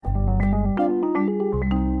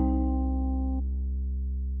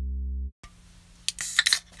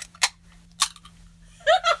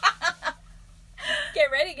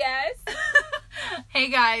Hey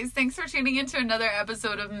guys, thanks for tuning into another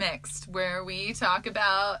episode of Mixed, where we talk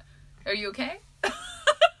about, are you okay?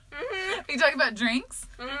 Mm-hmm. We talk about drinks,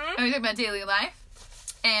 Mm-hmm. and we talk about daily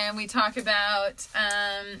life, and we talk about,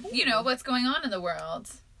 what's going on in the world.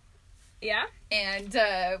 Yeah? And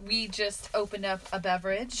we just opened up a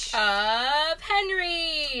beverage. Of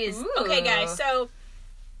Henry's. Ooh. Okay, guys, so,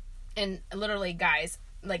 and literally, guys,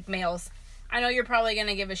 like males, I know you're probably going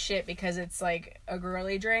to give a shit because it's like a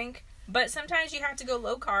girly drink, but sometimes you have to go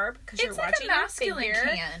low carb because you're It's like watching a masculine your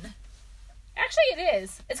figure. can. Actually, it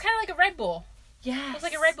is. It's kind of like a Red Bull. Yes. It's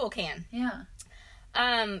like a Red Bull can. Yeah.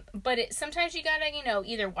 But sometimes you gotta,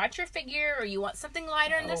 either watch your figure or you want something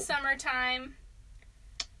lighter in the summertime.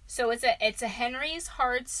 So it's a Henry's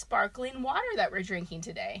Hard Sparkling Water that we're drinking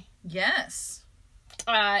today. Yes.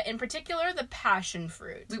 In particular, the passion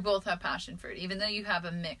fruit. We both have passion fruit, even though you have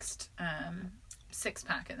a mixed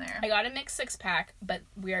 6-pack in there. I got a mixed 6-pack, but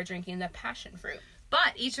we are drinking the passion fruit.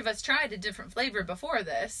 But each of us tried a different flavor before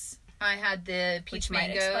this. I had the peach Which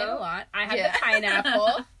mango. might explain a lot. I have the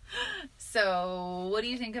pineapple. So, what do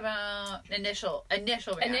you think about initial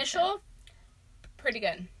reaction? Initial, pretty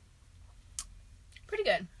good. Pretty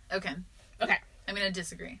good. Okay. Okay. I'm going to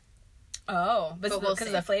disagree. Oh, But because we'll of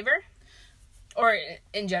see. the flavor? Or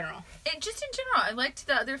in general? And just in general, I liked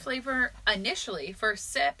the other flavor initially.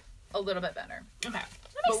 First sip, a little bit better. Okay.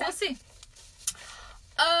 But we'll see.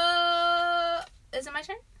 Is it my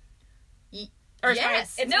turn?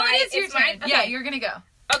 Yes. It's no, mine? it is your It's turn. mine? Yeah, Okay. you're going to go.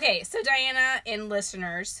 Okay, so Diana and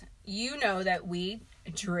listeners, you know that we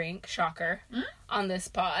drink, shocker, on this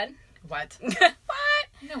pod. What? What?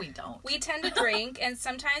 No, we don't. We tend to drink, and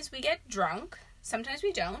sometimes we get drunk. Sometimes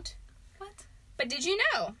we don't. What? But did you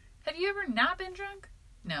know? Have you ever not been drunk?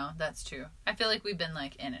 No, that's true. I feel like we've been,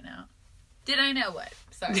 like, in and out. Did I know what?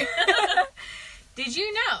 Sorry. Did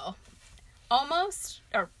you know? Almost,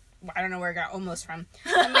 or I don't know where I got almost from.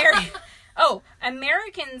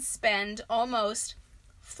 Americans spend almost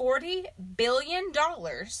 $40 billion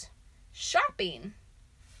shopping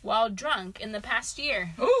while drunk in the past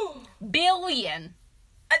year. Ooh. Billion.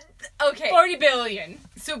 Okay. 40 billion.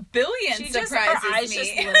 So billion surprises her eyes me.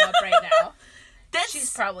 just lit up right now. That's,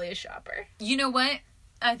 She's probably a shopper. you know what?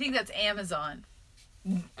 I think that's Amazon.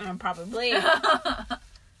 Probably.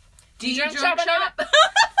 Do you drunk drunk shop shop?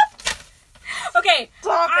 Okay.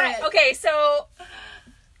 Stop it. Okay, so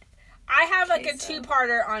I have like Okay, a so-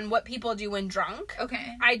 two-parter on what people do when drunk.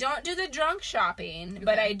 Okay. I don't do the drunk shopping,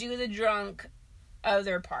 but Okay. I do the drunk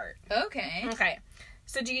other part. Okay. Okay.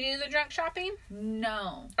 So do you do the drunk shopping?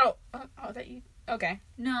 No. Oh, that you... Okay.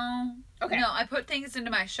 No. Okay. No, I put things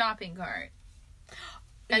into my shopping cart.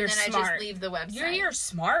 And You're then smart. I just leave the website. You're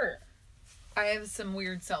smart. I have some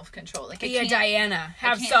weird self-control. Like, I Yeah, can't Diana.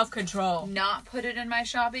 Have can't- self-control. not put it in my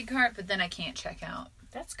shopping cart, but then I can't check out.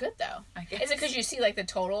 That's good, though. I guess. Is it because you see, like, the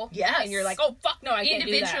total? Yes. And you're like, oh, fuck, no, I can't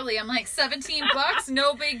do that. Individually, I'm like, $17,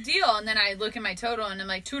 no big deal. And then I look at my total and I'm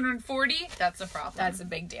like, 240? That's a problem. That's a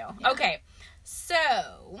big deal. Yeah. Okay.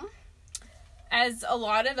 So, as a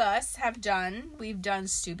lot of us have done, we've done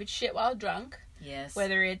stupid shit while drunk. Yes.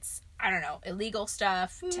 Whether it's, I don't know, illegal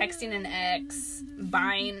stuff, texting an ex,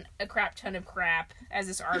 buying a crap ton of crap, as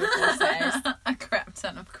this article says. A crap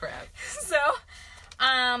ton of crap. So,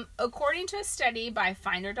 according to a study by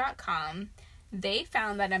Finder.com, they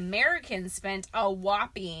found that Americans spent a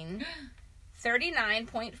whopping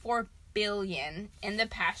 $39.4 billion in the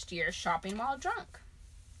past year shopping while drunk.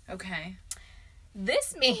 Okay.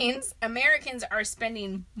 This means Americans are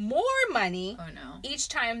spending more money Oh no. each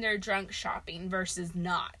time they're drunk shopping versus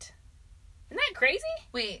not. Isn't that crazy?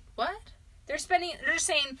 Wait, what? They're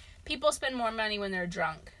saying people spend more money when they're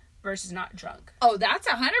drunk versus not drunk. Oh, that's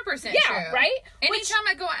 100% Yeah, true. right? Anytime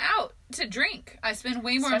I go out to drink, I spend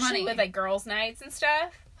way more Especially money. with like girls' nights and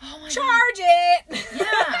stuff. oh my Charge it!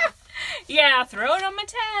 Yeah. Yeah, throw it on my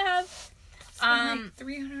tab. God. Like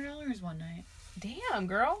 $300 one night. Damn,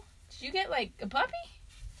 girl. Did you get like a puppy?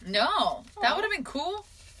 No. That Aw. would have been cool.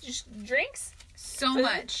 Just drinks? So Food?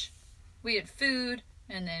 much. We had food,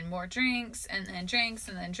 and then more drinks, and then drinks,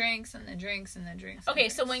 and then drinks, and then drinks, and then drinks. Okay,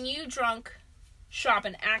 so when you drunk shop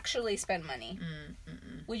and actually spend money,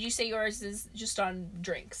 Mm-mm. would you say yours is just on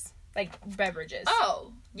drinks? Like beverages?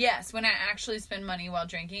 Oh, yes. When I actually spend money while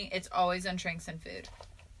drinking, it's always on drinks and food.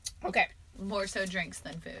 Okay. More so drinks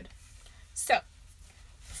than food. So,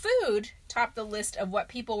 food topped the list of what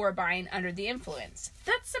people were buying under the influence.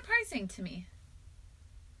 That's surprising to me.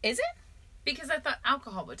 Is it? Because I thought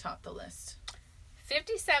alcohol would top the list.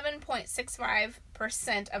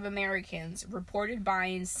 57.65% of Americans reported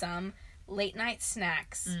buying some late night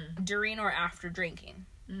snacks during or after drinking.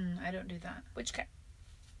 I don't do that.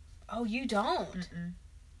 Oh, you don't? Mm-mm.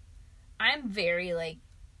 I'm very, like,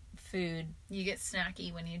 food. You get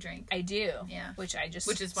snacky when you drink. I do. Yeah. Which I just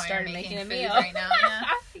Which is why started I'm making making a food meal right now. Yeah.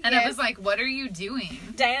 And I Yes. was like, what are you doing?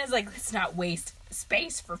 Diana's like, let's not waste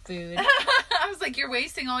space for food. I was like, you're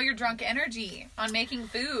wasting all your drunk energy on making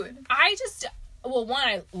food. I just, well, one,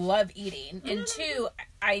 I love eating. And two,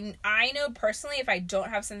 I know personally if I don't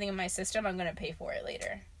have something in my system, I'm going to pay for it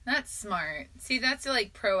later. That's smart. See, that's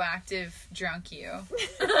like proactive drunk you.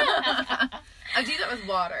 I do that with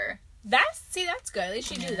water. That's good. At least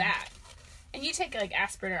you do that. And you take like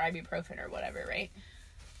aspirin or ibuprofen or whatever, right?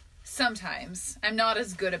 Sometimes. I'm not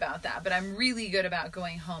as good about that, but I'm really good about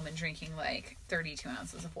going home and drinking like 32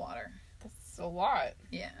 ounces of water. That's a lot.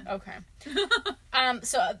 Yeah. Okay.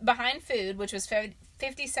 So behind food, which was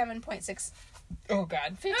 57.6, oh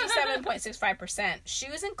God, 57.65%.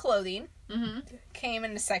 Shoes and clothing came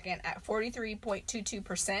in a second at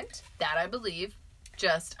 43.22%. That I believe.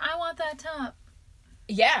 Just, I want that top.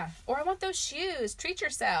 Yeah. Or I want those shoes. Treat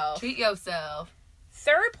yourself. Treat yourself.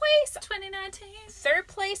 Third place, 2019.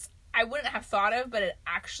 I wouldn't have thought of, but it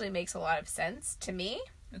actually makes a lot of sense to me.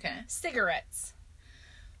 Okay. Cigarettes.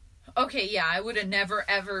 Okay, yeah, I would have never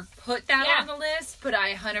ever put that Yeah. on the list, but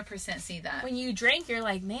I 100% see that. When you drink, you're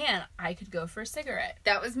like, man, I could go for a cigarette.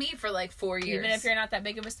 That was me for like 4 years. Even if you're not that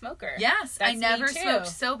big of a smoker. Yes, That's I never me too. smoked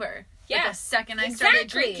sober. Yeah. Like the second I started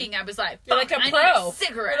Exactly. drinking, I was like, You're like a I pro. need a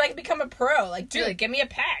cigarette. You're like, become a pro. Like, dude, Dude, give me a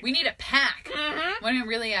pack. we need a pack. Mhm. When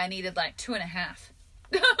really I needed like 2.5.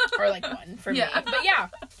 Or like one for Yeah. me. But yeah.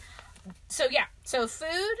 So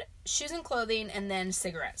food, shoes and clothing, and then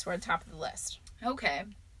cigarettes were at the top of the list. Okay.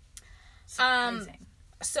 Surprising.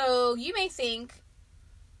 So you may think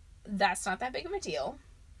that's not that big of a deal.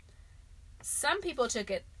 Some people took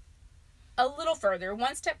it a little further,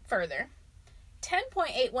 one step further.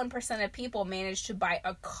 10.81% of people managed to buy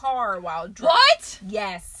a car while drunk. What?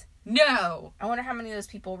 Yes. No. I wonder how many of those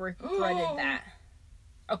people regretted that.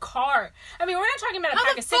 A car. I mean, we're not talking about a How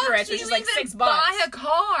pack the of fuck cigarettes, do which you is like even $6. buy a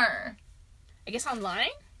car? I guess online?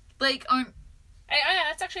 Like on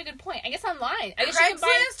That's actually a good point. I guess online. I guess you can buy,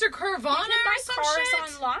 Craigslist or Carvana you can buy or some cars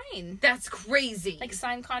shit? online. That's crazy. Like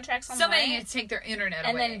sign contracts online. Somebody needs to take their internet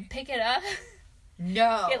and away. then pick it up.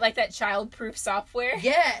 No. Get like that child-proof software.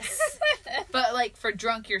 Yes. But like for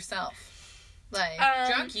drunk yourself. Like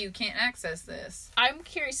drunk you can't access this. I'm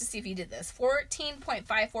curious to see if you did this.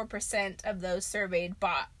 14.54% of those surveyed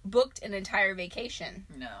booked an entire vacation.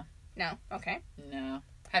 No. No. Okay. No.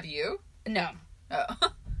 Have you? No. Oh. I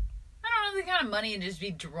don't have the kind of money to just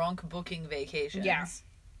be drunk booking vacations. Yeah.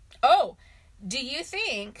 Oh, do you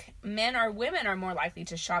think men or women are more likely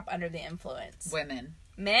to shop under the influence? Women.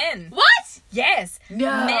 Men. What? Yes.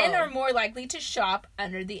 No. Men are more likely to shop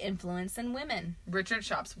under the influence than women. Richard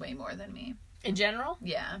shops way more than me. In general?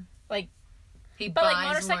 Yeah. Like, he but buys like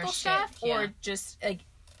motorcycle more stuff? shit. Or Yeah. just like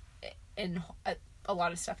in a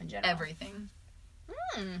lot of stuff in general? Everything.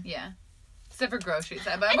 Hmm. Yeah. Except for groceries.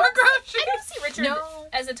 I buy I more don't- groceries. I don't see Richard No.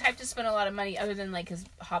 as a type to spend a lot of money other than like his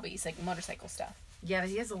hobbies, like motorcycle stuff. Yeah, but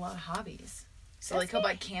he has a lot of hobbies. So Does like he'll he?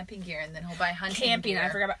 buy camping gear and then he'll buy hunting Camping, gear. I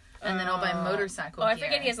forgot about. And then he'll buy motorcycle Oh, I gear.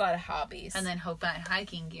 forget he has a lot of hobbies. And then he'll buy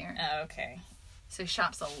hiking gear. Oh, okay. So he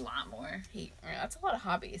shops a lot more. That's a lot of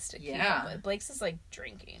hobbies to keep Yeah. up with. Blake's is like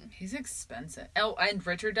drinking. He's expensive. Oh, and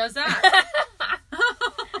Richard does that.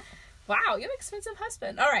 Wow, you have an expensive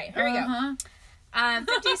husband. All right, here we go. Uh-huh.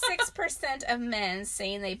 56% of men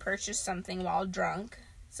saying they purchased something while drunk.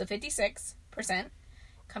 So 56%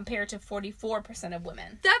 compared to 44% of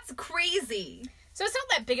women. That's crazy. So it's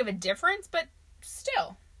not that big of a difference, but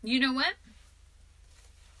still. You know what?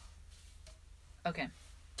 Okay.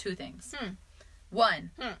 2 things.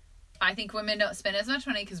 One, I think women don't spend as much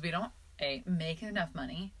money because we don't make enough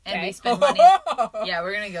money. And we spend money. Yeah,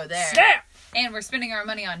 we're going to go there. Snap! And we're spending our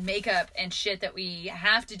money on makeup and shit that we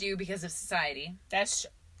have to do because of society. That's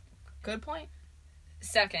good point.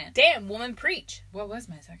 Second. Damn, woman preach. What was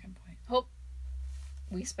my second point?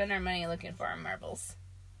 We spend our money looking for our marbles.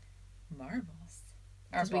 Marbles.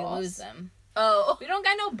 Our Because we balls? lose them. Oh. We don't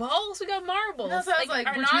got no balls. We got marbles. That's what I was like,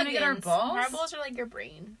 our we're trying to get our noggins. balls? Marbles are like your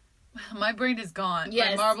brain. My brain is gone.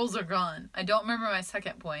 Yes. My marbles are gone. I don't remember my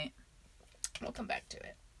second point. We'll come back to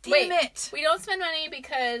it. Damn it. We don't spend money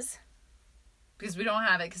because Because we don't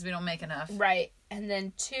have it because we don't make enough. right, and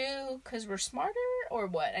then 2 because we're smarter or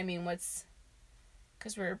what? I mean, what's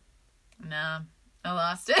because we're I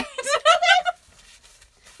lost it.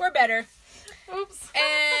 we're better. Oops.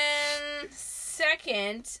 And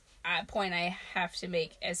second point I have to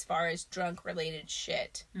make as far as drunk related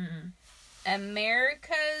shit.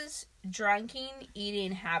 America's drunking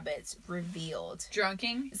eating habits revealed.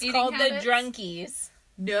 Drunking? It's Eating called habits? the drunkies.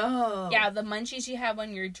 No. Yeah, the munchies you have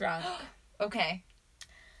when you're drunk. Okay.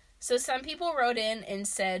 So some people wrote in and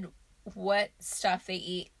said what stuff they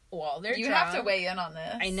eat while they're drunk. You have to weigh in on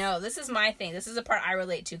this. I know. This is my thing. This is the part I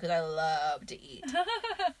relate to because I love to eat.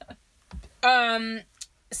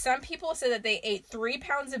 Some people said that they ate 3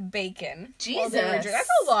 pounds of bacon. Jesus. That's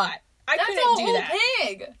a lot. I couldn't do that.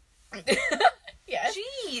 That's a whole pig. Yes.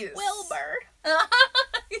 Jeez. Wilbur.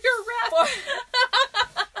 You're a rabbit.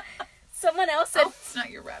 Someone else said... Oh, it's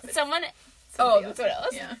not your rabbit. That's what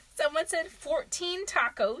else. Yeah. Someone said 14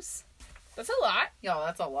 tacos. That's a lot. Yo,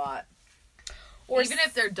 that's a lot. Or even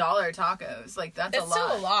if they're $1 tacos, like, that's a lot. That's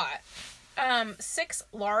still a lot. 6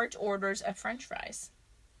 large orders of French fries.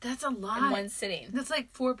 That's a lot. In one sitting. That's like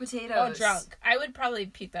 4 potatoes. Oh, drunk. I would probably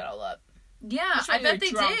puke that all up. Yeah, I bet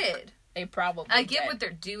they did. They probably I get what they're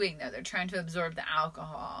doing, though. They're trying to absorb the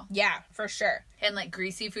alcohol. Yeah, for sure. And, like,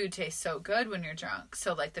 greasy food tastes so good when you're drunk.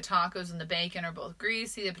 So, like, the tacos and the bacon are both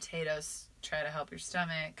greasy. The potatoes try to help your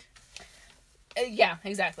stomach. Yeah,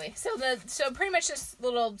 exactly. So pretty much this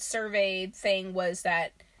little survey thing was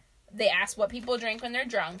that they asked what people drink when they're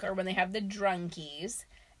drunk or when they have the drunkies.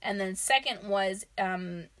 And then second was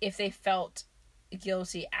if they felt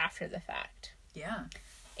guilty after the fact. Yeah.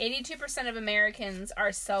 82% of Americans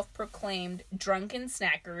are self-proclaimed drunken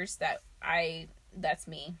snackers. That's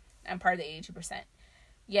me. I'm part of the 82%.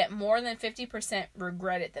 Yet more than 50%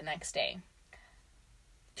 regret it the next day.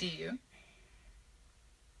 Do you?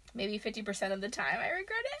 Maybe 50% of the time I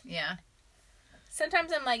regret it. Yeah.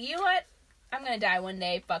 Sometimes I'm like, you know what? I'm going to die one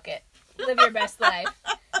day. Fuck it. Live your best life.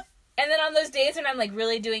 And then on those days when I'm like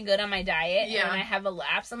really doing good on my diet and I have a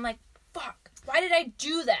lapse, I'm like, fuck. Why did I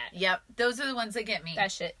do that? Yep. Those are the ones that get me.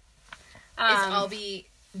 That shit. I'll be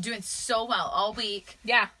doing so well all week.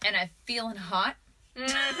 Yeah. And I'm feeling hot.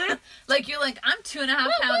 Mm-hmm. Like, you're like, I'm 2.5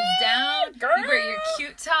 pounds down. Girl. You wear your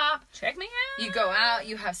cute top. Check me out. You go out.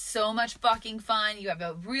 You have so much fucking fun. You have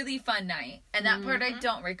a really fun night. And that part I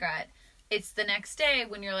don't regret. It's the next day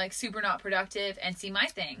when you're, like, super not productive. And see, my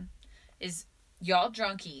thing is y'all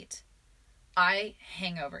drunk eat. I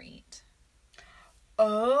hangover eat.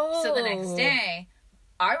 Oh. So the next day,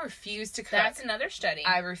 I refuse to cook. That's another study.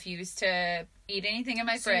 I refuse to eat anything in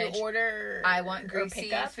my fridge. You order. I want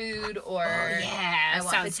greasy food, or I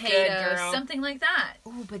want potatoes, something like that.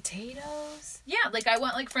 Ooh, potatoes. Yeah, like I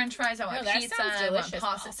want like French fries. I want pizza. I want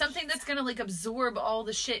pasta. Oh, something that's gonna like absorb all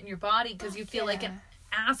the shit in your body because you feel like an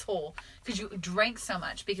asshole because you drank so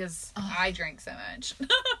much. Because I drank so much.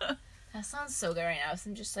 That sounds so good right now. So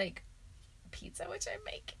I'm just like pizza, which I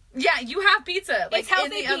make. Yeah, you have pizza. Like, it's healthy in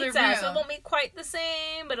the pizza, other room. so it won't be quite the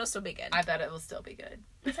same, but it'll still be good. I bet it will still be good.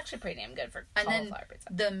 It's actually pretty damn good for cauliflower pizza.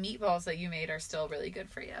 The meatballs that you made are still really good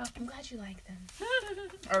for you. I'm glad you like them.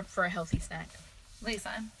 Or for a healthy snack.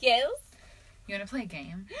 Lisa. Yes? You want to play a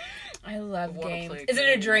game? I love games. Is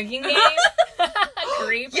it a drinking game?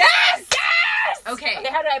 Creep. Yes! Yes! Okay,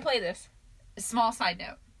 how do I play this? Small side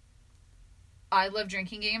note. I love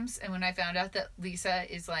drinking games, and when I found out that Lisa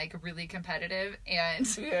is, like, really competitive and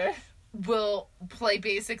will play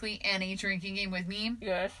basically any drinking game with me,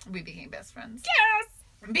 we became best friends. Yes!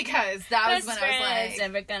 Because that was when I was like...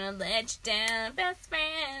 never gonna let you down. Best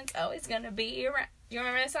friends, always gonna be around. Do you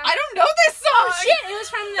remember this song? I don't know this song! Oh, shit! It was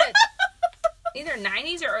from the either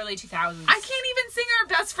 90s or early 2000s. I can't even sing our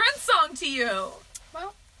best friend song to you.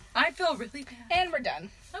 Well, I feel really bad. And we're done.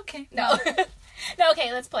 Okay. No. No,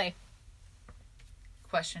 okay, let's play.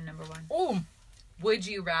 Question number 1. Ooh. Would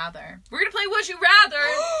you rather? We're gonna play Would You Rather.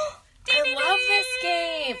 I love this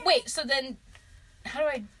game. Wait, so then, how do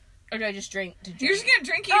I, or do I just drink to drink? You're just gonna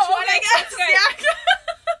drink each one, I guess.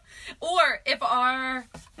 Yeah. Or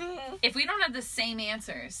if we don't have the same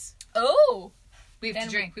answers. Oh. We have to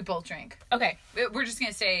drink. We both drink. Okay. We're just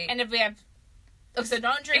gonna say. And if we have, so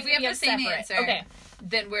don't drink. If we have the same answer, okay,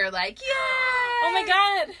 then we're like, yeah. Oh my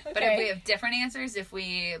god. Okay. But if we have different answers, if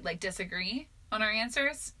we like disagree on our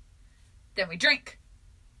answers, then we drink.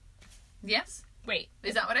 Yes? Wait.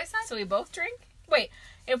 Is that what I said? So we both drink? Wait.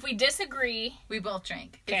 If we disagree, we both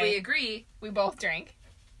drink. Okay. If we agree, we both drink.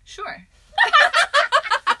 Sure.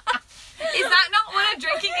 Is that not what a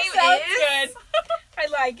drinking game Sounds is? Good. I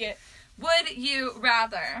like it. Would you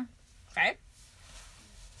rather? Okay.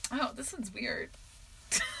 Oh, this one's weird.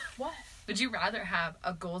 What? Would you rather have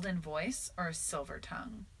a golden voice or a silver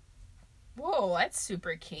tongue? Whoa, that's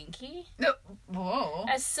super kinky. No. Whoa.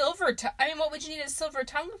 A silver tongue. I mean, what would you need a silver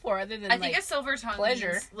tongue for other than, I think a silver tongue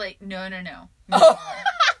pleasure. Means, like, no. Oh.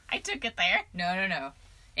 I took it there. No.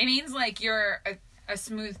 It means, like, you're a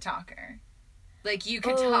smooth talker. Like, you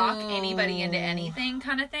could talk anybody into anything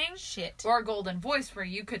kind of thing. Shit. Or a golden voice where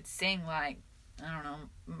you could sing, like, I don't know,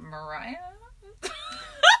 Mariah?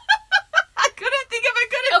 I couldn't think of a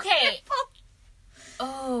good example.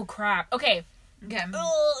 Oh, crap. Okay. Okay.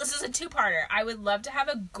 Oh, this is a two-parter. I would love to have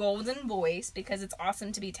a golden voice because it's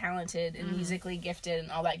awesome to be talented and musically gifted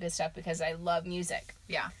and all that good stuff because I love music.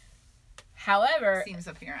 Yeah. However, Seems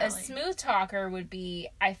up your a alley. smooth talker would be,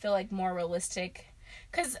 I feel like, more realistic.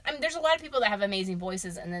 Because there's a lot of people that have amazing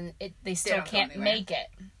voices and then they still don't go can't anywhere. make it.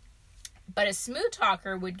 But a smooth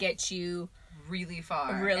talker would get you, Really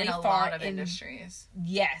far. Really in a far lot of in- industries.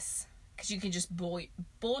 yes. Because you can just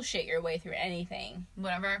bullshit your way through anything.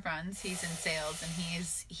 One of our friends, he's in sales and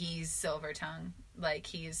he's silver tongue. Like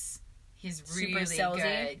he's Super really salesy?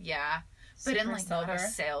 good. Yeah. But in Super like not a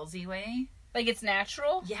silver. salesy way. Like it's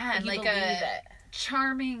natural? Yeah, and you like believe a it.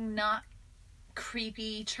 charming, not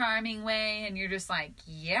creepy, charming way, and you're just like,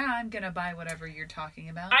 yeah, I'm gonna buy whatever you're talking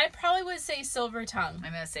about. I probably would say silver tongue.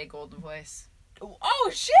 I'm gonna say golden voice.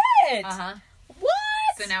 Oh, shit! Uh-huh. What?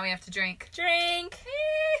 So now we have to drink. Drink.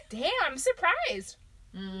 Damn, I'm surprised.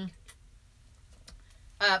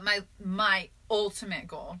 My ultimate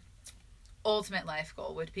goal, ultimate life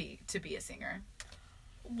goal would be to be a singer.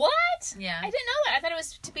 What? Yeah. I didn't know that. I thought it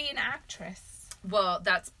was to be an actress. Well,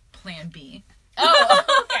 that's plan B. Oh,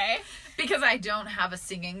 okay. Because I don't have a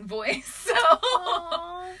singing voice. So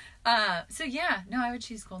Aw. so yeah, no, I would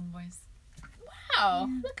choose golden voice. Wow.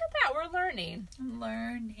 Look at that. We're learning. I'm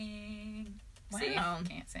learning. See, Wow.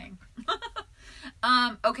 can't sing.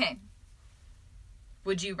 Okay.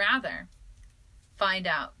 Would you rather find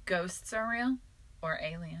out ghosts are real or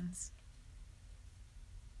aliens?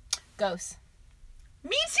 Ghosts.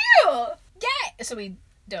 Me too! Yeah. So we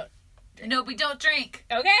don't. No, we don't drink.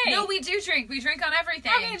 Okay. No, we do drink. We drink on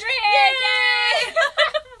everything. Okay, drink.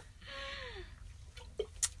 Yay!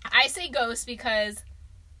 I say ghosts because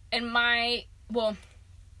well,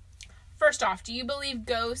 first off, do you believe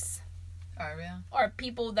ghosts Are real? are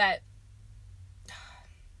people that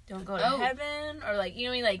don't go to Oh. heaven? Or like, you know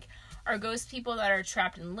what I mean? Like, are ghosts people that are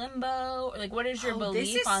trapped in limbo? Or like, what is your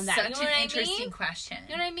belief this is on that? such You know an what I interesting mean? question.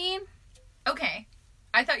 You know what I mean? Okay.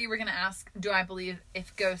 I thought you were going to ask, do I believe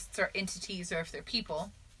if ghosts are entities or if they're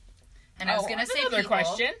people? And I was going to that's say another people.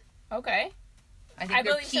 question. Okay. I think I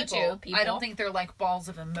they're believe so people. too, people. I don't think they're like balls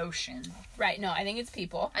of emotion. Right. No, I think it's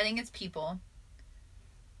people. I think it's people.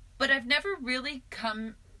 But I've never really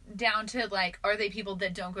come down to like, are they people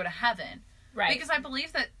that don't go to heaven? Right. Because I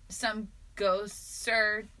believe that some ghosts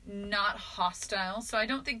are not hostile, so I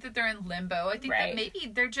don't think that they're in limbo. I think Right. that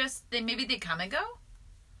maybe they're just maybe they come and go.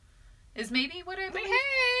 Is maybe what I like, believe.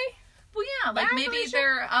 hey. Well, yeah, like maybe Felicia.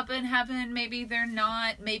 they're up in heaven, maybe they're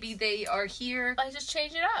not, maybe they are here. Let's just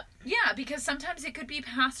change it up. Yeah, because sometimes it could be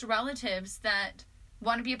past relatives that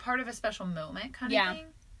want to be a part of a special moment kind Yeah. of thing.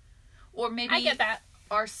 Or maybe I get that.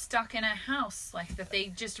 are stuck in a house like that they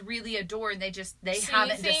just really adore and they So you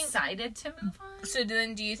haven't think- decided to move on. So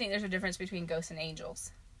then do you think there's a difference between ghosts and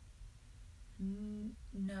angels?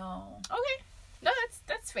 No. Okay. No,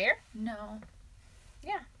 that's fair. No.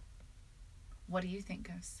 Yeah. What do you think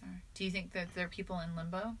ghosts are? Do you think that they're people in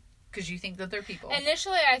limbo? Because you think that they're people.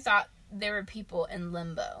 Initially, I thought there were people in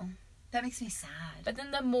limbo. That makes me sad. But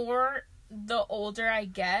then the older I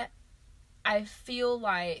get, I feel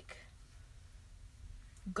like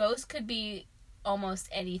ghosts could be almost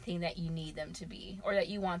anything that you need them to be or that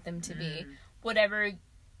you want them to be. Whatever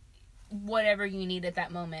you need at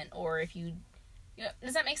that moment, or if you know,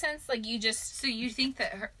 does that make sense? Like you just So you think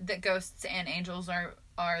that that ghosts and angels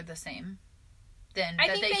are the same? Then I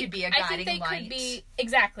that think they could be a I guiding think they light. could be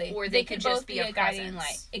exactly, Or they could could just both be a guiding presence.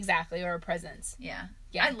 light, exactly, or a presence. Yeah.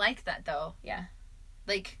 Yeah. I like that though. Yeah.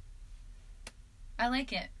 Like, I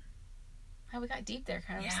like it. Oh, we got deep there,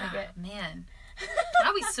 kind of. Yeah, Like man.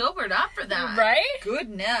 How we sobered up for that. Right?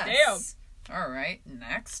 Goodness. Damn. All right,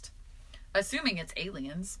 next. Assuming it's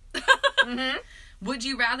aliens. Mm-hmm. Would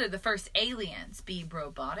you rather the first aliens be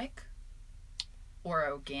robotic or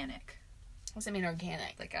organic? What's that mean,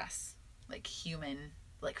 organic? Like us. Like human,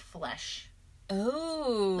 like flesh.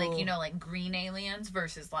 Oh. Like, you know, like green aliens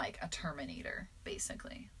versus like a Terminator,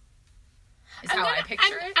 basically. Is how I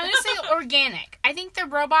picture it. I'm gonna say organic. I think the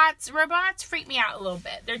robots freak me out a little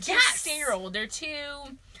bit. They're too Yes! sterile. They're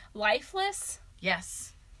too lifeless.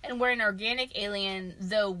 Yes. And where an organic alien,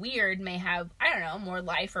 though weird, may have, I don't know, more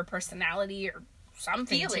life or personality or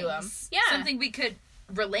something to them. Feelings. Yeah. Something we could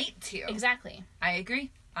relate to. Exactly. I agree.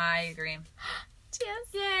 Cheers.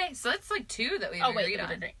 Yay. So that's like two that we've Oh, wait, agreed we on.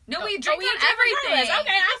 did drink. No, Oh, we drink we on did drink everything. on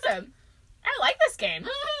this. Okay, awesome. I like this game.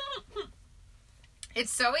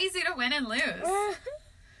 It's so easy to win and lose.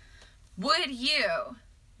 Would you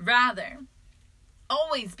rather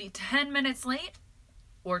always be 10 minutes late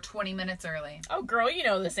or 20 minutes early? Oh, girl, you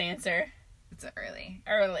know this answer. It's early.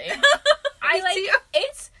 Early. Me I like too.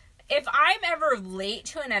 it's if I'm ever late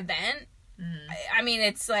to an event, I mean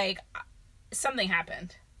it's like something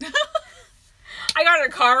happened. I got in a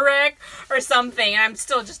car wreck or something, and I'm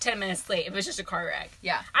still just 10 minutes late. If it's just a car wreck.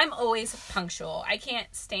 Yeah. I'm always punctual. I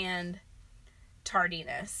can't stand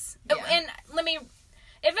tardiness. Yeah. Oh, and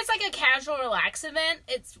if it's like a casual, relaxed event,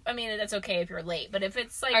 that's okay if you're late. But if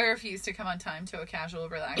it's like... I refuse to come on time to a casual,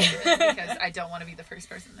 relaxed event because I don't want to be the first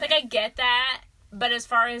person there. Like, I get that. But as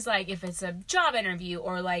far as, like, if it's a job interview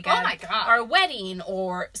or, like, oh my God. or a wedding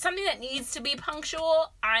or something that needs to be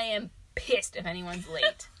punctual, I am pissed if anyone's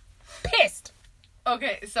late. Pissed.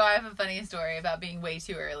 Okay, so I have a funny story about being way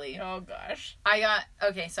too early. Oh, gosh.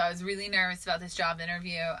 So I was really nervous about this job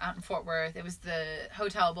interview out in Fort Worth. It was the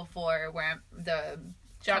hotel before where the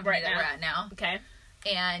Job right that now. we're at now. Okay.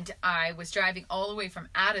 And I was driving all the way from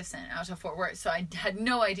Addison out to Fort Worth, so I had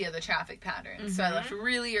no idea the traffic pattern. Mm-hmm. So I left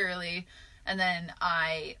really early, and then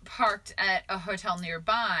I parked at a hotel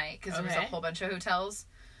nearby, because there was a whole bunch of hotels.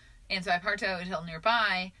 And so I parked at a hotel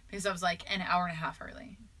nearby, because I was like an hour and a half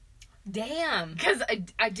early. Damn. Because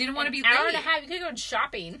I didn't want to be late. An hour and a half, you could go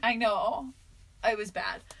shopping. I know. It was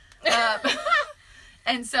bad.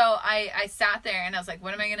 And so I sat there and I was like,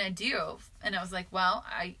 what am I going to do? And I was like, well,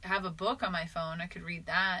 I have a book on my phone. I could read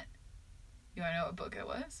that. You want to know what book it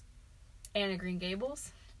was? Anne of Green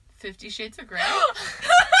Gables? 50 Shades of Grey.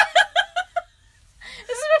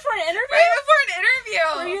 This is before an interview? Right before an interview.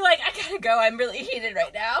 Were you like, I gotta go, I'm really heated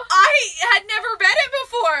right now? I had never read it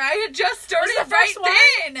before. I had just started Was it the first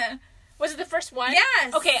right then. Was it the first one?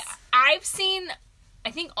 Yes. Okay, I've seen,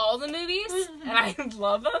 I think, all the movies, and I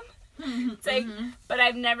love them. It's like, but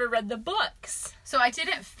I've never read the books. So I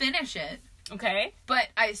didn't finish it. Okay. But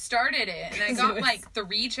I started it, and I got like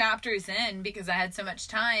 3 chapters in because I had so much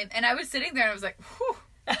time. And I was sitting there, and I was like, whew.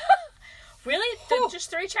 Really? Just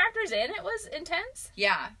 3 chapters in, it was intense?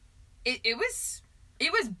 Yeah. It was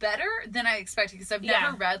better than I expected, because I've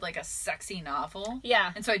never read like a sexy novel.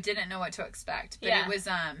 Yeah. And so I didn't know what to expect. But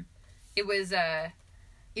it was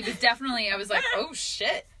definitely, I was like, oh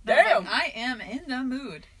shit. Damn. I am in the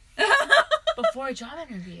mood. Before a job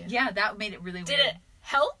interview. Yeah, that made it really weird. Did it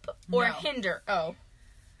help or No. hinder? Oh.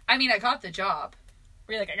 I mean, I got the job.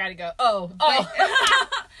 We're like, I gotta go. Oh.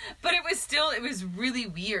 But it was really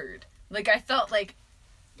weird. Like, I felt like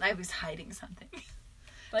I was hiding something.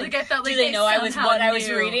 Like I felt like do they know I was what knew. I was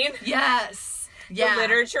reading? Yes. Yeah. The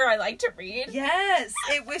literature I like to read? Yes.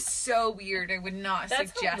 It was so weird. I would not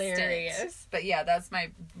That's suggest hilarious. it. But yeah, that's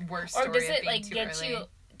my worst story. Or does it of being like too get early. you,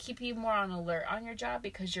 keep you more on alert on your job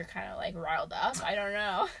because you're kind of like riled up? I don't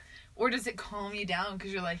know. Or does it calm you down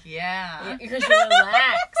because you're like, yeah. Because you're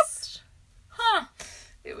relaxed. Huh.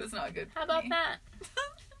 It was not good for How about me.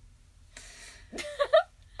 that?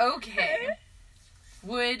 Okay.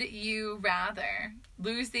 Would you rather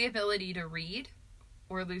lose the ability to read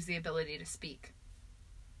or lose the ability to speak?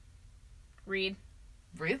 Read.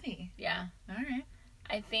 Really? Yeah. All right.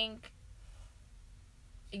 I think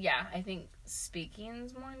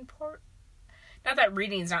speaking's more important. Not that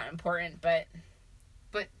reading's not important, but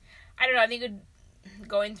I don't know. I think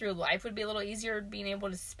going through life would be a little easier being able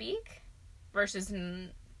to speak versus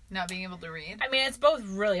not being able to read. I mean, it's both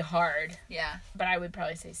really hard. Yeah. But I would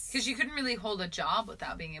probably say because you couldn't really hold a job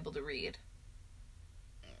without being able to read.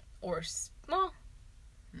 Or well,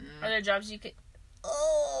 are there jobs you could?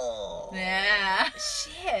 Oh. Yeah.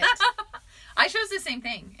 Shit. I chose the same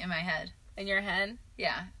thing in my head. In your head?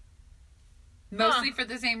 Yeah. Mostly for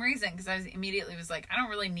the same reason, because I immediately was like, I don't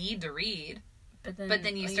really need to read. But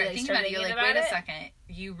then you start thinking about it, you're like, wait a second,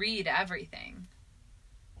 you read everything.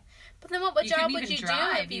 But then what job would you do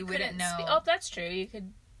if you couldn't wouldn't know? Oh, that's true. You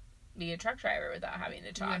could be a truck driver without having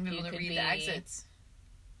to talk. You wouldn't be able to read the exits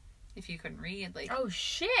if you couldn't read. Like, oh,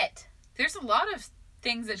 shit. There's a lot of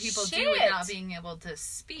things that people do without being able to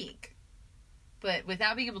speak. But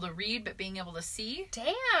without being able to read, but being able to see.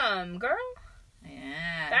 Damn, girl.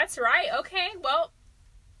 Yeah. That's right. Okay, well,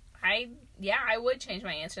 I would change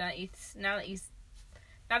my answer now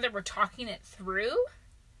that we're talking it through.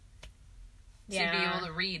 To be able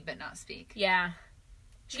to read but not speak. Yeah.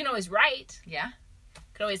 You can always write. Yeah.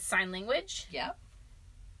 Could always sign language. Yep.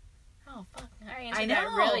 Oh, fuck. I answered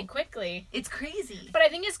that really quickly. It's crazy. But I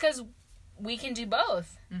think it's because we can do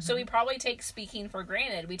both. Mm-hmm. So we probably take speaking for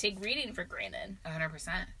granted. We take reading for granted. 100%.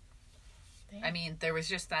 Damn. I mean, there was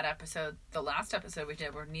just that episode, the last episode we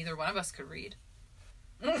did, where neither one of us could read.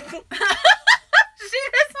 She just won't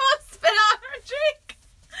spit out her drink.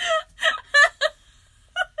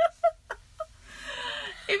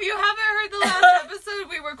 If you haven't heard the last episode,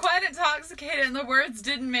 we were quite intoxicated and the words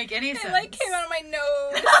didn't make any sense. It like came out of my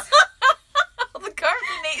nose. The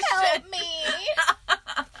carbonation. Help me.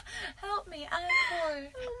 Help me, I'm poor.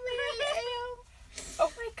 Help me.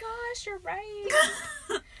 Oh my gosh, you're right.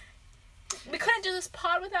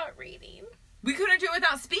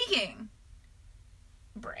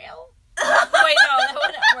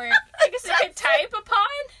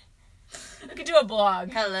 do a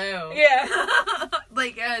blog. Hello. Yeah.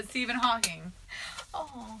 Like Stephen Hawking.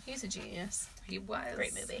 Oh, he's a genius. He was.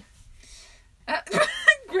 Great movie.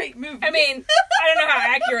 Great movie. I mean, I don't know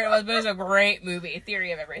how accurate it was, but it was a great movie.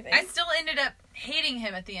 Theory of Everything. I still ended up hating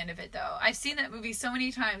him at the end of it, though. I've seen that movie so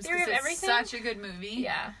many times Theory because of it's Everything? such a good movie.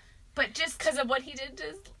 Yeah. But just Because of what he did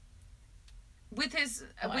to... with his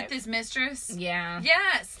Wife. mistress. Yeah.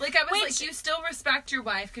 Yes. Like, I was Which- like, you still respect your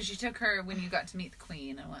wife because you took her when you got to meet the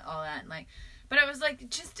queen and all that. And like, but I was like,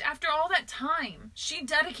 just after all that time, she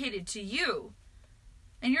dedicated to you.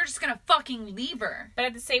 And you're just gonna fucking leave her. But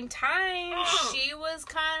at the same time, she was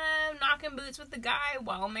kind of knocking boots with the guy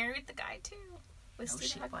while married the guy, too. No, she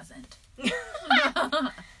Stephen Hawking. wasn't.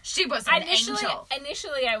 She was an angel.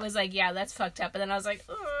 Initially, I was like, yeah, that's fucked up. But then I was like,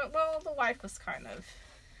 well, the wife was kind of...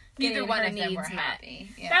 Neither getting one her of them were needs met. happy.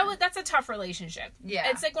 Yeah. That's a tough relationship. Yeah.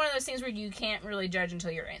 It's like one of those things where you can't really judge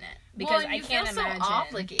until you're in it. Well, Because and I you can't feel imagine. so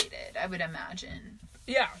obligated, I would imagine.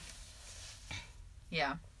 Yeah.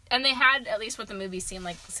 Yeah. And they had, at least what the movie seemed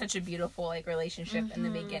like, such a beautiful like relationship in the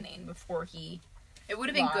beginning before he... It would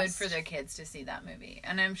have been good Lost. for their kids to see that movie.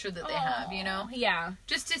 And I'm sure that they have, you know? Yeah.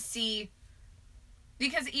 Just to see...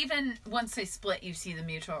 Because even once they split, you see the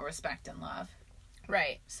mutual respect and love.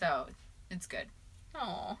 Right. So, it's good.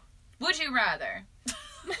 Oh. Would you rather?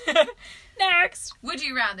 Next. Would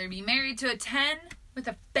you rather be married to a 10 with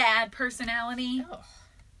a bad personality Oh.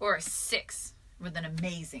 or a 6 with an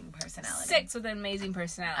amazing personality? 6 with an amazing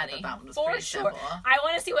personality. I thought that one was For pretty sure. simple. I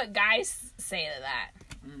want to see what guys say to that.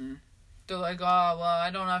 Mm-hmm. They're like, oh, well, I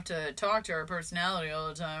don't have to talk to her personality all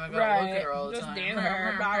the time. I gotta look at her all the Just time. do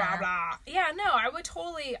her, blah, blah, blah. Yeah, no, I would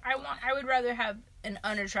totally, I would rather have an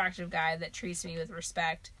unattractive guy that treats me with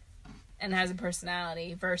respect and has a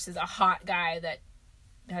personality versus a hot guy that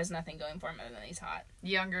has nothing going for him other than he's hot.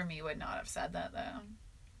 Younger me would not have said that, though.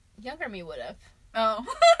 Younger me would have. Oh.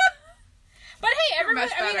 But hey,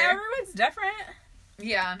 much better. everyone's different.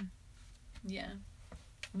 Yeah. Yeah.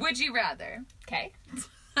 Would you rather? Okay.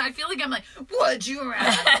 I feel like I'm like, would you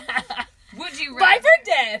rather? Would you Life rather or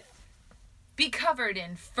death? be covered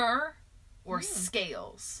in fur or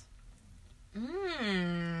scales?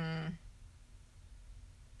 Mmm.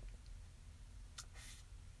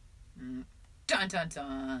 Dun dun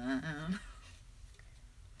dun.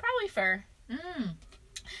 Probably fur. Mm.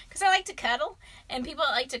 Because I like to cuddle, and people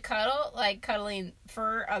that like to cuddle like cuddling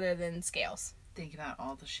fur other than scales. Think about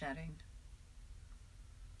all the shedding.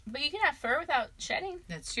 But you can have fur without shedding.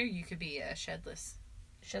 That's true. You could be a shedless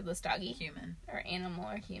Shedless doggy. human. Or animal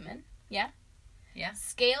or human. Yeah. Yeah.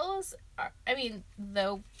 Scales are, I mean,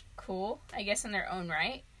 though cool, I guess in their own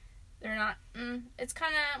right. They're not, it's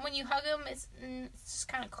kind of, when you hug them, it's just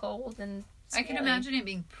kind of cold and I can scaly. imagine it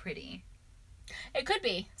being pretty. It could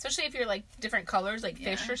be, especially if you're like different colors, like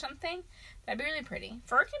fish Yeah. or something. That'd be really pretty.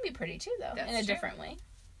 Fur can be pretty too, though, That's in a true. different way.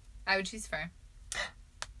 I would choose fur.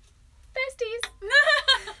 Besties.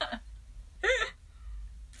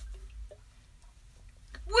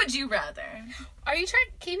 Would you rather? Are you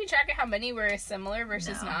keeping track of how many were similar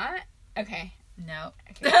versus No. not? Okay. No.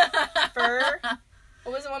 Okay. Fur.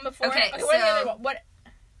 What was the one before? Okay, what are the so- other one? What?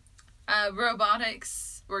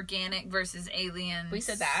 Robotics, organic versus aliens. We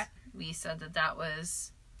said that. We said that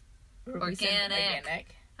was We said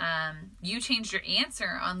organic. You changed your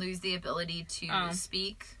answer on lose the ability to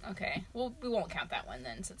speak. Okay. Well, we won't count that one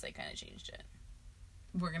then, since I kind of changed it.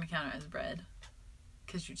 We're gonna count it as bread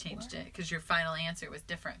because you changed it because your final answer was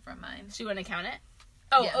different from mine. So you want to count it?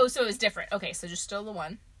 Oh, Yeah. so it was different. Okay, so just still the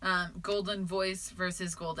one. Golden voice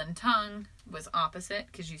versus golden tongue was opposite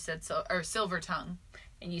because you said silver tongue.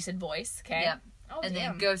 And you said voice. Okay. Yep. Oh, And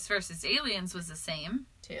damn. then ghosts versus aliens was the same.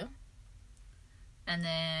 2. And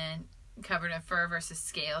then covered in fur versus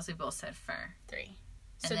scales, we both said fur. 3.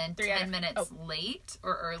 And So then 3 10 minutes late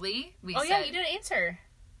or early, we said... yeah, you didn't answer.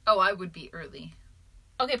 Oh, I would be early.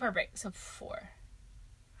 Okay, perfect. So 4.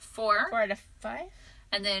 4. 4 out of 5?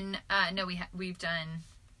 And then, no, we've done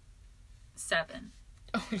 7.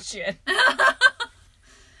 Oh, shit.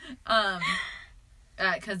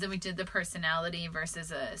 Because then we did the personality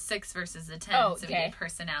versus a 6 versus a 10. Oh, So we okay. did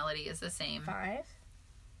personality is the same. 5?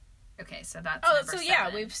 Okay, so that's Oh, number so 7. yeah,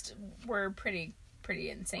 we're pretty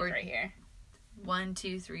in sync right here. 1,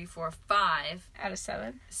 2, 3, 4, 5. Out of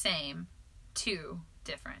 7. Same. 2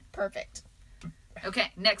 different. Perfect.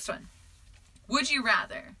 Okay, next one. Would you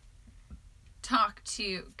rather talk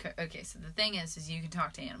to... Okay, so the thing is you can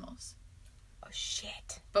talk to animals. Oh,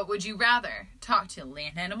 shit. But would you rather talk to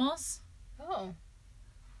land animals, Oh.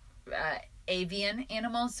 avian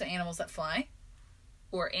animals, so animals that fly,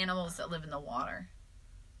 or animals that live in the water?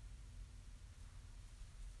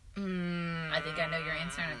 Mm. I think I know your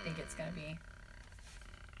answer, and I think it's going to be...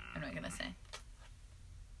 I'm not going to say.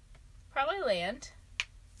 Probably land.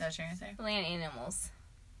 That's what you're gonna say? Land animals.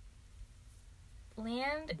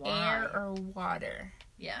 Land, Why? air, or water.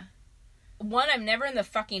 Yeah. One, I'm never in the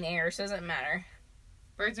fucking air, so it doesn't matter.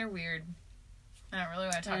 Birds are weird. I don't really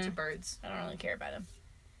want to talk to birds. I don't really care about them.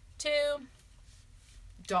 2,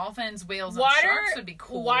 Dolphins, whales, water, and sharks would be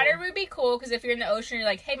cool. Water would be cool, because if you're in the ocean, you're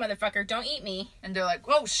like, hey, motherfucker, don't eat me. And they're like,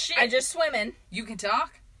 oh, shit. I'm just swimming. You can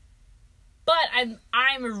talk? But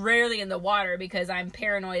I'm rarely in the water because I'm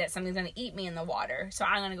paranoid that something's going to eat me in the water. So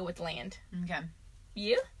I'm going to go with land. Okay.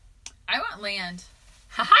 You? I want land.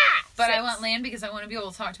 Ha-ha! But 6. I want land because I want to be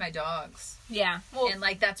able to talk to my dogs. Yeah. Well, And,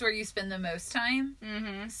 like, that's where you spend the most time.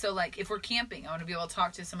 mm-hmm. So, like, if we're camping, I want to be able to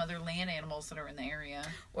talk to some other land animals that are in the area.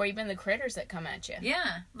 Or even the critters that come at you.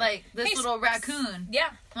 Yeah. Like, this Hey, little raccoon. Yeah.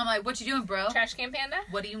 I'm like, what you doing, bro? Trash can panda?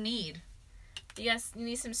 What do you need? You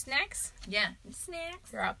need some snacks? Yeah.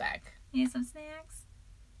 Snacks. You're out back. Need some snacks?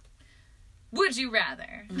 Would you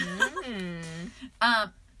rather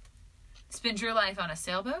spend your life on a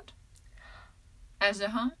sailboat as a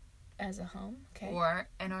home As a home? Okay. or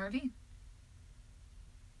an RV?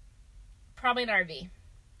 Probably an RV.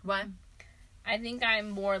 Why? I think I'm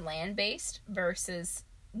more land-based versus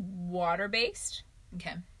water-based.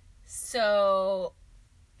 Okay. So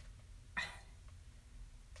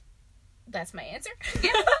that's my answer.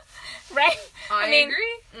 Yeah. Right? I mean,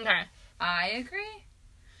 agree. Okay. I agree.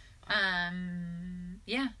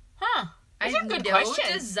 Yeah. Huh. I These are have good no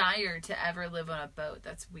questions. desire to ever live on a boat.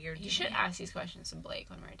 That's weird. You to should me. ask these questions to Blake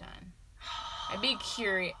when we're done. I'd be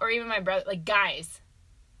curious. Or even my brother. Like, guys.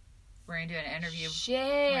 We're gonna do an interview. Shit.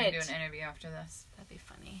 We're gonna do an interview after this. That'd be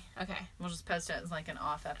funny. Okay. We'll just post it as like an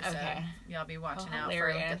off episode. Okay. Y'all be watching Oh, out for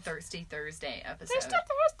like hilarious. the Thirsty Thursday episode. Thursday.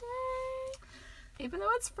 Even though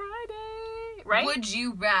it's Friday. Right? Would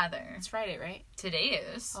you rather? It's Friday, right? Today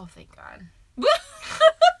is. Oh, thank God.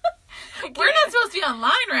 We're not supposed to be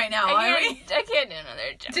online right now, are we? I can't do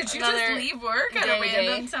another job. Did you just leave work at a day.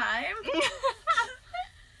 random time?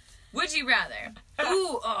 Would you rather?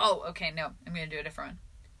 Ooh, okay, no. I'm going to do a different one.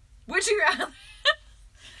 Would you rather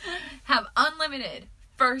have unlimited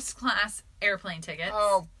first class airplane tickets?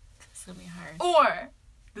 Oh, this is going to be hard. Or,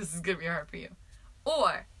 this is going to be hard for you,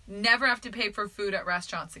 or never have to pay for food at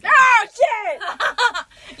restaurants again? Oh,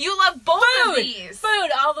 shit! You love both of these. Food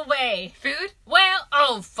all the way. Food? Well,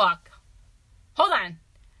 oh, fuck. Hold on.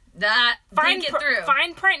 Think it through.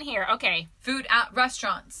 Fine print here. Okay. Food at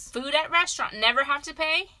restaurants. Food at restaurant. Never have to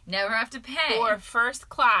pay? Never have to pay. Or first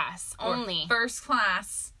class Or only. first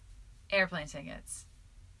class airplane tickets.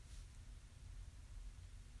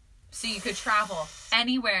 So you could travel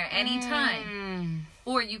anywhere, anytime.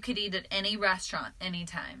 Or you could eat at any restaurant,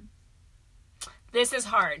 anytime. This is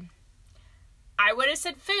hard. I would have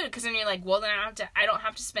said food, because then you're like, well, then I don't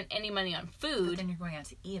have to spend any money on But food then you're going out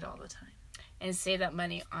to eat all the time. and save that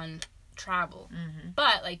money on travel. Mm-hmm.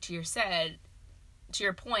 But like to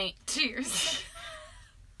your point, Cheers.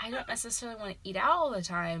 I don't necessarily want to eat out all the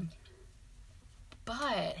time.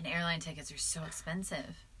 But And airline tickets are so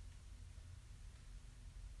expensive.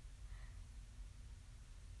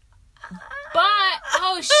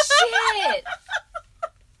 oh shit!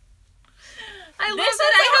 I love This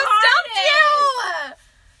that is I have stumped you!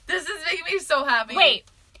 This is making me so happy. Wait,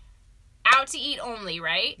 out to eat only,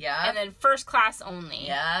 right? Yeah. And then first class only.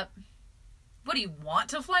 Yep. What do you want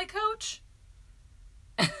to fly coach?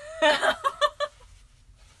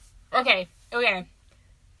 Okay.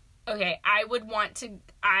 I would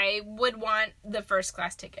want the first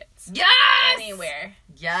class tickets. Yes! Anywhere.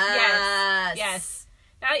 Yes.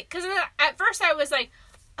 Now, because at first I was like,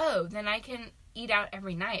 oh, then I can eat out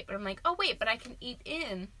every night. But I'm like, oh, wait, but I can eat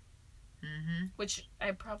in. Mm-hmm. Which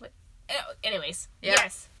I probably... Anyways. Yeah.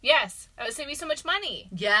 Yes. That would save me so much money.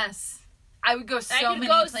 Yes. I would go so I could many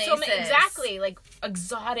go places. exactly. Like,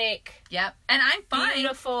 exotic. Yep. And I'm fine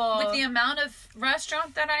Beautiful. with the amount of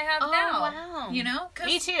restaurant that I have Oh, now. wow. You know? 'Cause-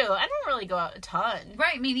 Me too. I don't really go out a ton.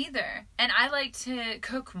 Right, me neither. And I like to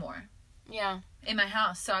cook more Yeah. in my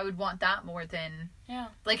house, so I would want that more than... Yeah.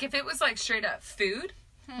 Like, if it was, like, straight up food,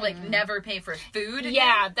 like, never pay for food again,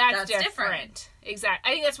 Yeah, that's different. different. Exactly.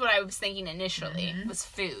 I think that's what I was thinking initially, was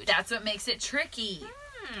food. That's what makes it tricky.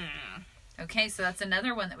 Hmm. Okay, so that's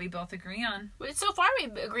another one that we both agree on. So far, we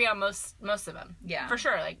agree on most of them. Yeah. For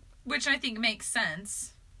sure. Like, Which I think makes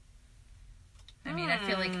sense. I mean, I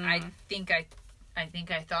feel like I think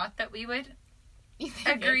I thought that we would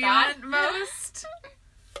agree on most.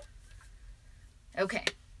 Okay.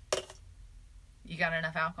 You got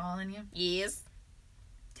enough alcohol in you? Yes.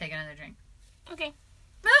 Take another drink. Okay.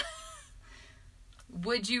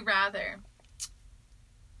 Would you rather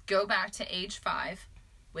go back to age 5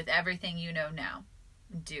 with everything you know now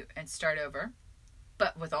and start over,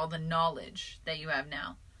 but with all the knowledge that you have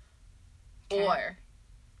now. Okay. Or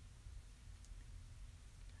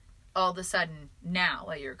all of a sudden, now,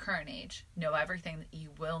 at your current age, know everything that you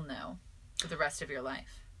will know for the rest of your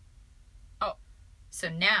life. Oh. So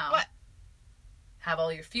now, What? have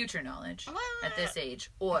all your future knowledge at this age,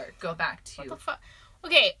 or go back to What the fuck?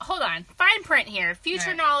 Okay, hold on. Fine print here. Future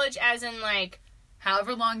Right. knowledge as in, like...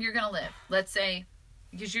 however long you're going to live. Let's say,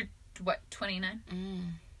 because you're, 29?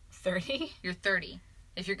 30? You're 30.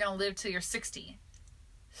 If you're going to live till you're 60,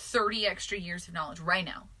 30 extra years of knowledge right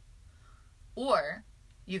now. Or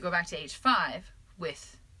you go back to age 5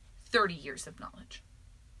 with 30 years of knowledge.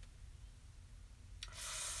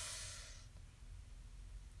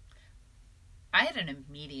 I had an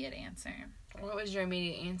immediate answer. What was your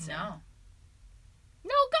immediate answer? No.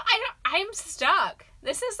 No, I'm stuck.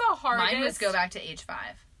 This is the hardest. Mine was go back to age 5.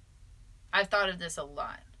 I've thought of this a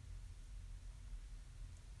lot.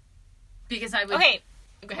 Because I would... Okay,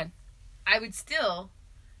 go ahead. I would still,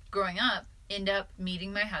 growing up, end up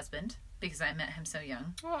meeting my husband because I met him so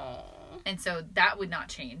young. Aww. And so that would not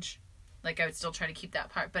change. Like, I would still try to keep that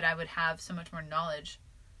part, but I would have so much more knowledge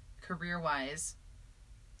career-wise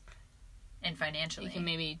and financially. You can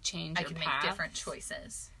maybe change I your could path. make different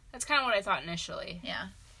choices. That's kind of what I thought initially. Yeah.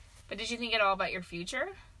 But did you think at all about your future?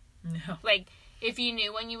 No. Like, if you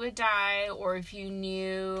knew when you would die, or if you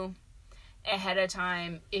knew ahead of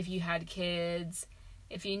time if you had kids,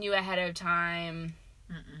 if you knew ahead of time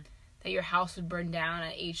that your house would burn down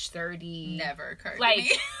at age 30. Never occurred Like, to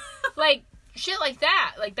me. like, shit like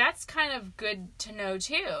that. Like, that's kind of good to know,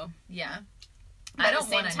 too. Yeah. But I at the don't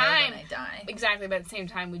same want to know time- when I die. Exactly, but at the same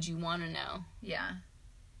time, would you want to know? Yeah.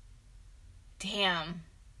 Damn.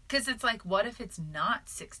 Because it's like, what if it's not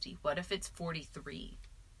 60? What if it's 43?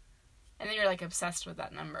 And then you're, like, obsessed with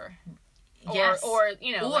that number. Yes. Or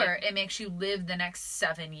you know, Or like, it makes you live the next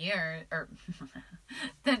 7 years, or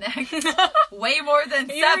the next way more than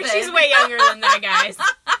 7. She's way younger than that, guys.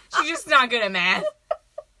 She's just not good at math.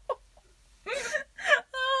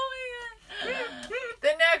 Oh my god. The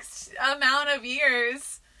next amount of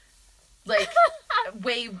years, like,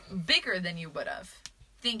 way bigger than you would have.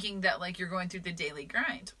 Thinking that, like, you're going through the daily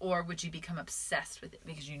grind. Or would you become obsessed with it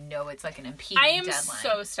because you know it's like an impeding I am deadline?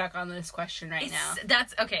 so stuck on this question right now.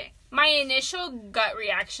 That's, okay. My initial gut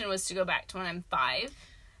reaction was to go back to when I'm 5.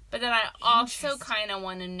 But then I also kind of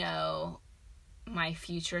want to know my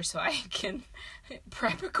future so I can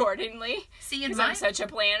prep accordingly. See, Because I'm such a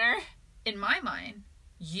planner. in my mind,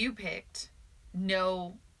 you picked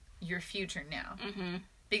know your future now. Mm-hmm.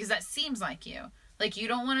 Because that seems like you. Like, you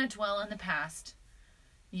don't want to dwell in the past.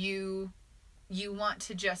 You want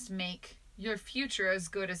to just make your future as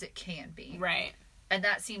good as it can be. Right. And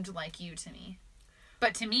that seemed like you to me.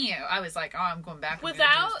 But to me, I was like, oh, I'm going back.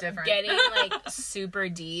 Without different. getting, like, super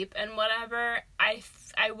deep and whatever,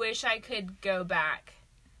 I wish I could go back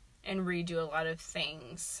and redo a lot of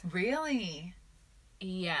things. Really?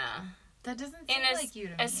 Yeah. That doesn't seem And like you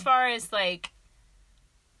to me. as far as, like,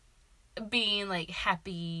 being, like,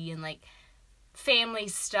 happy and, like, family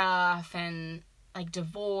stuff and, like,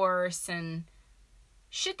 divorce and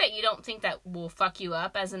shit that you don't think that will fuck you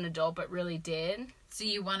up as an adult but really did. So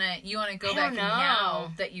you wanna go I back don't know.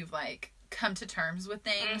 now that you've, like, come to terms with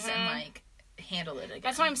things and, like, handle it again.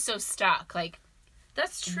 That's why I'm so stuck. Like,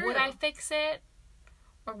 That's true. would I fix it?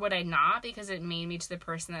 Or would I not? Because it made me to the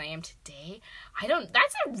person that I am today.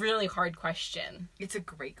 That's a really hard question. It's a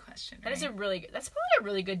great question. That's right? probably a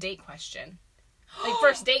really good date question. Like,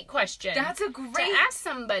 first date question. That's a great. to ask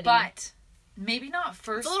somebody. But maybe not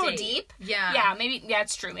first. It's a little date. deep. Yeah. Yeah, maybe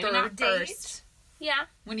that's true. Maybe Third not date. first. Yeah.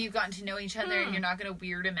 When you've gotten to know each other and you're not going to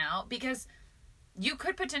weird him out, because you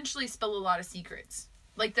could potentially spill a lot of secrets.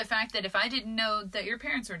 Like the fact that if I didn't know that your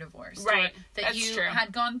parents were divorced, Right. or that That's you true.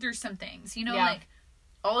 had gone through some things, you know, Yeah. like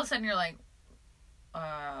all of a sudden you're like,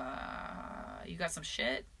 you got some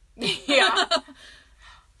shit. Yeah.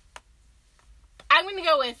 I'm going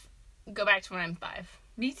to go back to when I'm 5.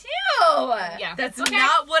 Me too. Yeah. That's Okay.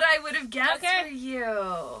 not what I would have guessed Okay. for you.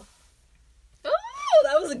 Oh,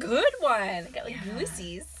 that was a good one. I got like Yeah.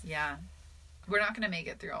 goosies. Yeah. We're not going to make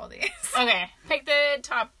it through all these. Okay. Pick the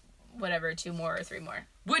top, whatever, 2 more or 3 more.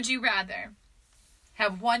 Would you rather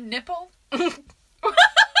have one nipple or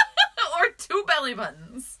 2 belly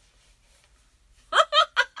buttons?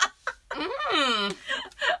 Mm.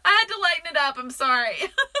 I had to lighten it up. I'm sorry.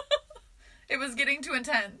 It was getting too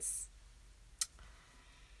intense.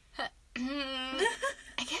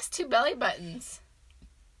 I guess 2 belly buttons.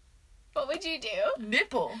 What would you do?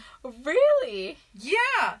 Nipple. Really? Yeah.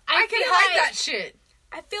 I I can feel hide like- that shit.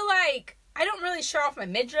 I feel like I don't really show off my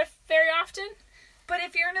midriff very often. But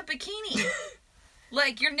if you're in a bikini,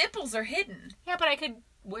 Like, your nipples are hidden. Yeah, but I could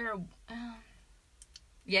wear...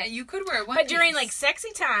 Yeah, you could wear one But during, piece. like,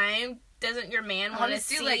 sexy time, doesn't your man want to do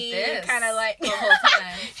see... like this Kind of like... the whole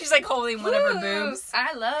time. She's, like, holding one of her Ooh, boobs.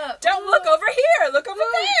 I love... Don't look over here. Look over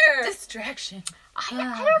there. Distraction. I don't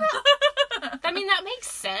know. I mean, that makes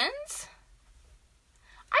sense.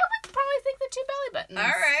 I would probably think the 2 belly buttons. All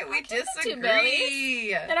right, we I can have 2 disagree.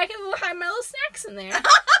 bellies, and I can hide my little snacks in there.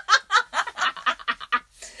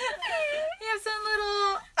 You have some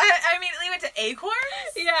little... I immediately went to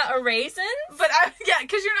acorns. Yeah, a raisin. But,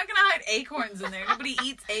 because you're not going to hide acorns in there. Nobody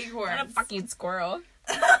eats acorns. Not a fucking squirrel.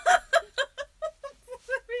 What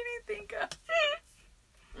made me think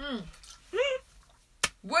of...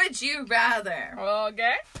 Would you rather...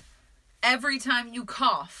 Okay. Every time you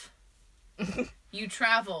cough, you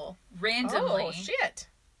travel randomly Oh, shit.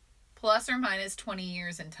 plus or minus 20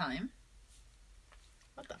 years in time,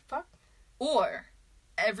 What the fuck? or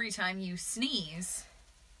every time you sneeze,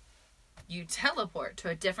 you teleport to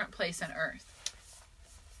a different place on Earth,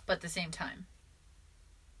 but at the same time.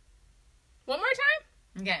 One more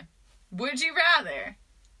time? Okay. Would you rather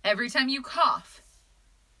every time you cough,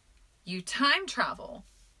 you time travel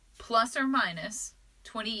plus or minus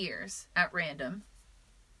 20 years at random,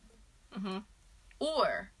 Mm-hmm.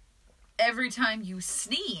 or every time you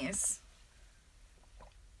sneeze,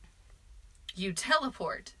 you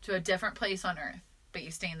teleport to a different place on Earth, but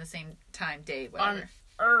you stay in the same time, day, whatever. On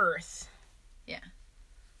Earth. Yeah.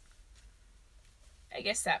 I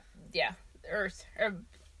guess that, yeah. Earth. Or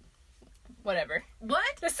whatever.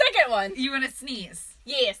 What? The second one. You want to sneeze.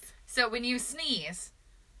 Yes. So when you sneeze,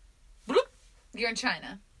 bloop, you're in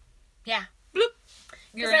China. Yeah. Bloop,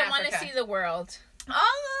 you're Because in I want to Africa. see the world.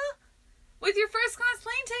 With your first class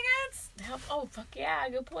plane tickets? Oh, fuck yeah.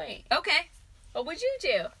 Good point. Okay. What would you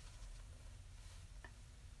do?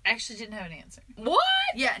 I actually didn't have an answer. What?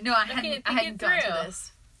 Yeah, no, I Okay, hadn't think gone it to through.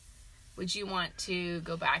 this. Would you want to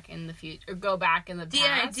go back in the future, or go back in the The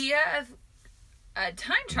past? idea of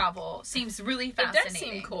time travel seems really It fascinating. does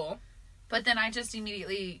seem cool. But then I just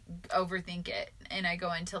immediately overthink it. And I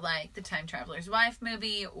go into, like, the Time Traveler's Wife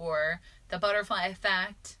movie or the Butterfly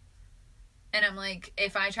Effect. And I'm like,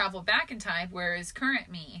 if I travel back in time, where is current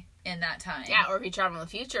me in that time? Yeah, or if you travel in the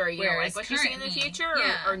future, you Where know, is like what you see in the current me? future,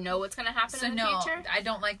 Yeah. or know what's going to happen So in the no, future. I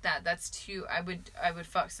don't like that. That's too... I would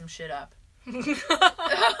fuck some shit up.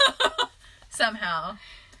 Somehow.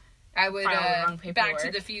 I would, File the wrong Back to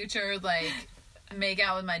paperwork. the Future, like, make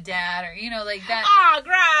out with my dad, or, you know, like that. Ah,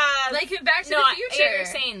 grass. Like, in Back to no, the I Future. get what you're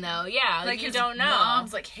saying though. Yeah, like you his don't know.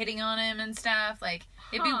 mom's, like, hitting on him and stuff. Like,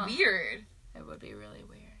 it'd Huh. be weird. It would be really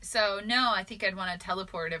weird. So, no, I think I'd want to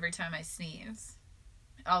teleport every time I sneeze.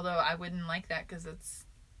 Although I wouldn't like that because it's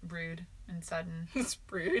rude and sudden. It's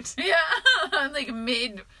rude. Yeah, I'm like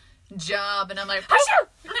mid-job and I'm like...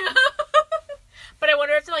 But I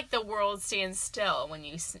wonder if like the world stands still when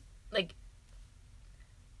you like.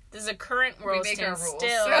 Does the current world make stand our rules,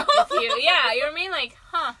 still? so. If you, yeah, you know what I mean? Like,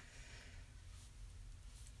 huh?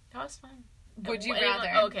 That was fun. Would you Anyone-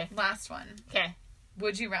 rather... oh, okay. Last one. Okay.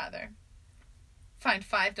 Would you rather find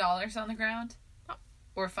 $5 on the ground Oh.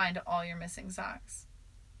 or find all your missing socks?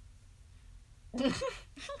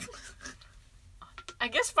 I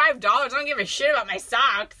guess $5. I don't give a shit about my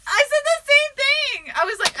socks. I said the same thing. I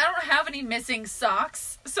was like, I don't have any missing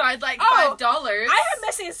socks, so I'd like $5. I have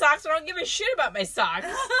missing socks, but I don't give a shit about my socks.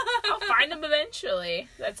 I'll find them eventually.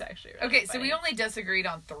 That's actually really Okay, so funny. we only disagreed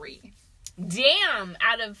on 3. Damn,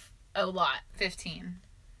 out of a lot. 15.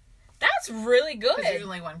 That's really good. Because there's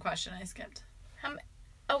only one question I skipped.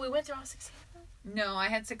 Oh, we went through all 16. No, I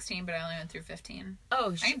had 16, but I only went through 15.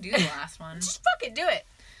 Oh, I can do the last one. Just fucking do it.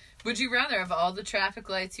 Would you rather have all the traffic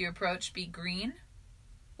lights you approach be green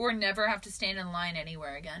or never have to stand in line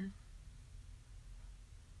anywhere again?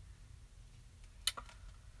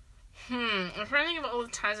 I'm trying to think of all the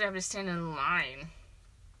times I have to stand in line.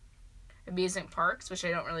 Amusement parks, which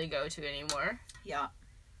I don't really go to anymore. Yeah.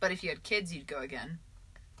 But if you had kids, you'd go again.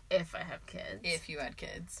 If I have kids. If you had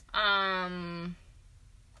kids.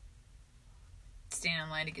 Stand in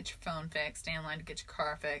line to get your phone fixed. Stand in line to get your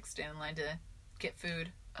car fixed. Stand in line to get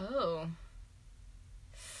food. Oh.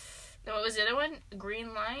 No, what was the other one?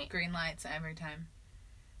 Green light? Green lights every time.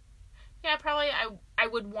 Yeah, probably I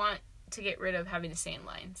would want to get rid of having to stay in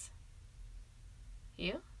lines.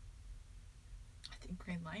 You? I think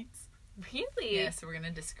green lights. Really? Yeah, so we're going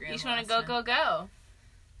to disagree on You just the want to last go, one. go.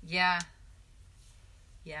 Yeah.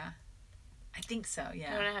 Yeah. I think so, You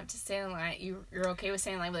yeah. want to have to stay in line. You're okay with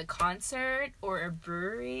staying in line with a concert or a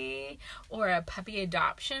brewery or a puppy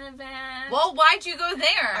adoption event? Well, why'd you go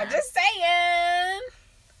there? I'm just saying.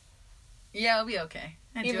 Yeah, it'll be okay.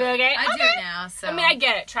 You'd be okay? I do it now, so. I mean, I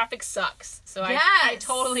get it. Traffic sucks. So I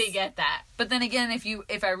totally get that. But then again,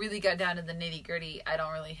 if I really got down to the nitty gritty, I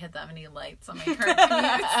don't really hit that many lights on my current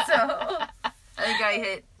commute. So I think I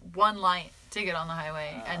hit 1 light to get on the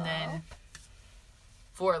highway and then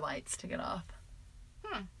 4 lights to get off.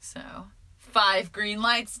 So 5 green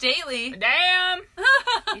lights daily. Damn!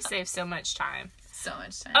 You save so much time. So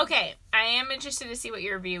much time. Okay, I am interested to see what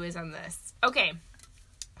your review is on this. Okay,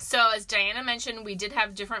 so as Diana mentioned, we did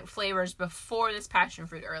have different flavors before this passion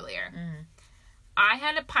fruit earlier. Mm. I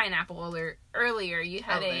had a pineapple earlier. You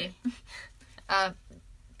had a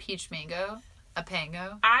peach mango, a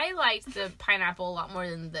pango. I liked the pineapple a lot more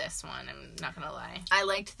than this one. I'm not gonna lie. I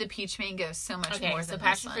liked the peach mango so much more than this one. Okay, so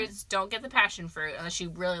passion fruits, don't get the passion fruit unless you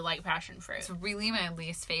really like passion fruit. It's really my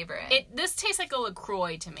least favorite. This tastes like a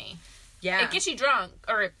LaCroix to me. Yeah. It gets you drunk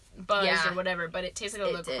or buzzed or whatever, but it tastes like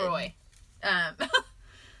a LaCroix.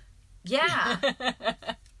 Yeah.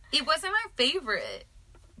 It wasn't my favorite,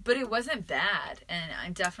 but it wasn't bad, and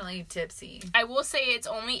I'm definitely tipsy. I will say it's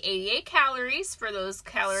only 88 calories for those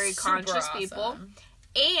calorie-conscious people,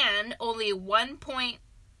 and only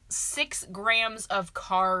 1.6 grams of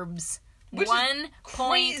carbs. Which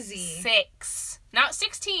 1.6. Not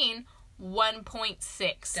 16,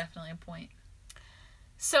 1.6. Definitely a point.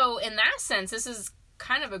 So, in that sense, this is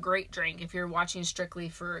kind of a great drink if you're watching strictly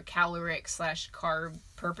for caloric/carb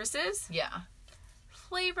purposes. Yeah.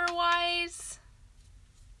 Flavor-wise,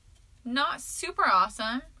 not super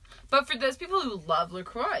awesome, but for those people who love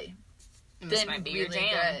LaCroix, this might be your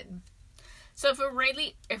jam. Good. So if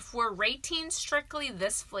we're rating strictly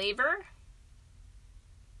this flavor,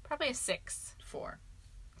 probably a 6. 4.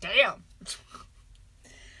 Damn.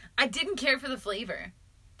 I didn't care for the flavor.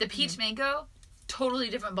 The peach mango, totally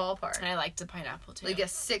different ballpark. And I liked the pineapple too. Like a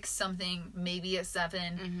 6 something, maybe a 7.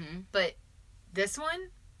 Mm-hmm. But this one,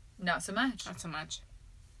 not so much. Not so much.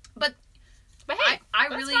 But hey, I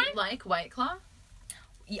really like White Claw.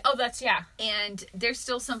 Oh, yeah. And there's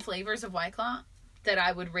still some flavors of White Claw that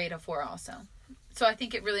I would rate a 4 also. So I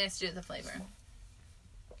think it really has to do with the flavor.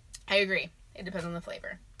 I agree. It depends on the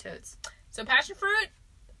flavor. Totes. So passion fruit,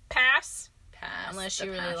 pass. Unless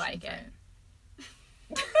you really like it.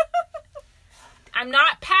 I'm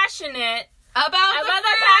not passionate about the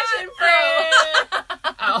passion fruit.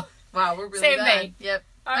 Oh. Wow, we're really Same bad. thing. Yep.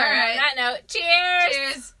 All right. On that note, cheers.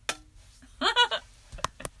 Cheers.